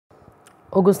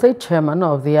Ogun State Chairman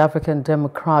of the African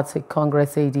Democratic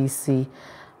Congress ADC,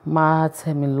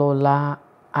 Matemilola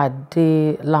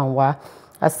Adelanwa,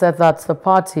 has said that the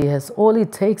party has all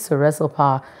it takes to wrestle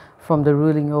power from the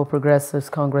ruling All Progressives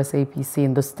Congress APC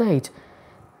in the state.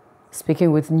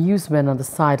 Speaking with newsmen on the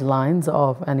sidelines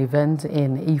of an event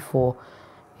in Ifo,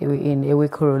 in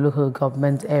Ewekoro local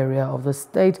government area of the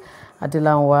state,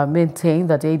 Adelanwa maintained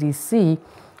that ADC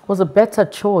was a better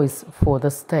choice for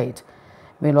the state.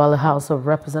 Meanwhile, the House of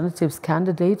Representatives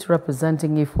candidate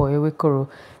representing Ifo Ewekoro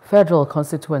Federal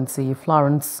Constituency,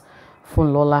 Florence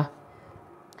Funlola,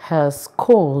 has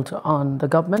called on the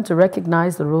government to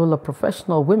recognize the role of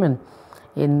professional women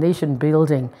in nation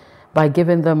building by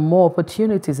giving them more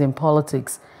opportunities in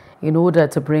politics in order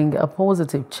to bring a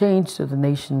positive change to the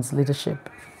nation's leadership.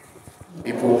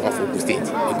 People of Ogun State,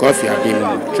 because we have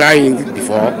been trying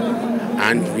before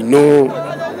and we know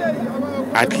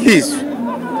at least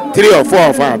 3 or 4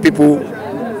 of our people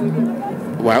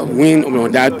were win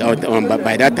on that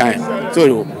by that time.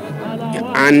 So,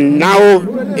 and now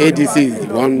A.D.C is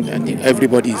the one that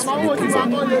everybody is looking for,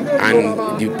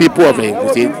 and the people of Ogun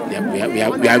State,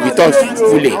 we are with us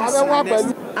fully.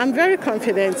 I'm very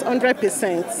confident,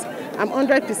 100%. I'm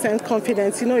 100%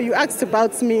 confident. You know, you asked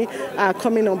about me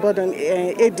coming on board on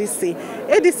A.D.C.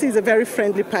 A.D.C is a very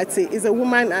friendly party. It's a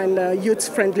woman and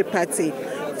youth-friendly party.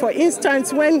 For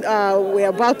instance, when we're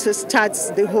about to start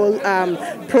the whole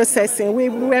processing, we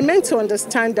were meant to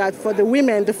understand that for the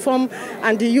women, the form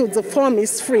and the youth, the form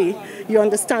is free, you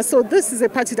understand. So this is a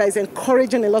party that is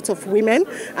encouraging a lot of women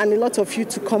and a lot of youth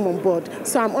to come on board.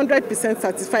 So I'm 100%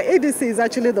 satisfied. A.D.C is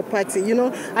actually the party. You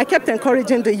know, I kept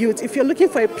encouraging the youth. If you're looking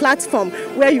for a platform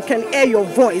where you can air your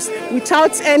voice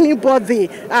without anybody,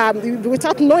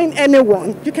 without knowing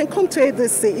anyone, you can come to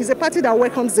A.D.C. It's a party that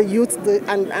welcomes the youth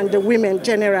and the women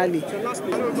generally.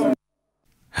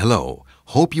 Hello,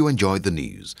 hope you enjoyed the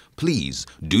news. Please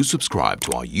do subscribe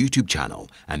to our YouTube channel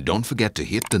and don't forget to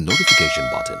hit the notification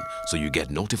button so you get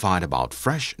notified about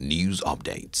fresh news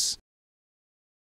updates.